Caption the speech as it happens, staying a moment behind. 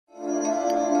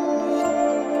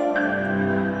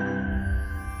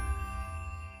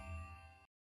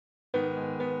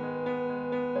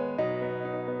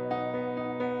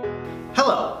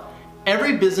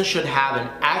business should have an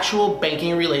actual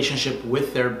banking relationship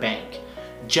with their bank.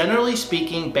 Generally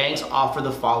speaking, banks offer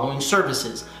the following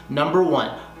services. Number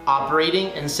 1, operating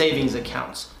and savings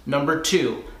accounts. Number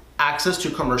 2, access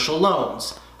to commercial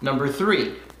loans. Number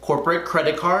 3, corporate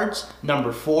credit cards.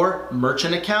 Number 4,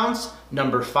 merchant accounts.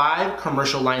 Number 5,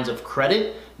 commercial lines of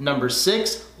credit. Number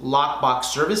 6, lockbox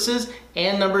services.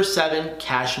 And number 7,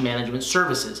 cash management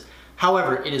services.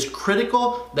 However, it is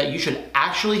critical that you should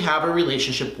actually have a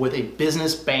relationship with a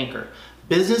business banker.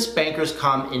 Business bankers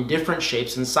come in different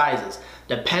shapes and sizes.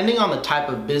 Depending on the type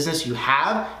of business you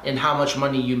have and how much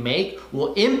money you make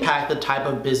will impact the type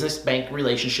of business bank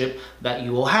relationship that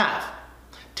you will have.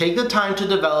 Take the time to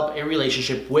develop a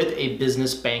relationship with a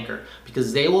business banker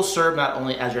because they will serve not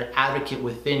only as your advocate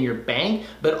within your bank,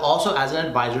 but also as an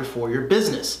advisor for your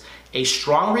business. A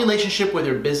strong relationship with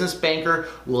your business banker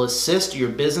will assist your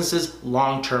business's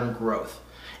long-term growth.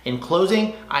 In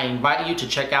closing, I invite you to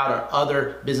check out our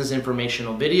other business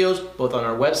informational videos, both on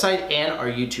our website and our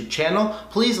YouTube channel.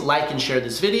 Please like and share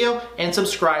this video and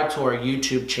subscribe to our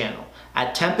YouTube channel.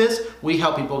 At Tempus, we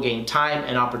help people gain time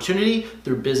and opportunity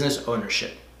through business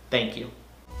ownership. Thank you.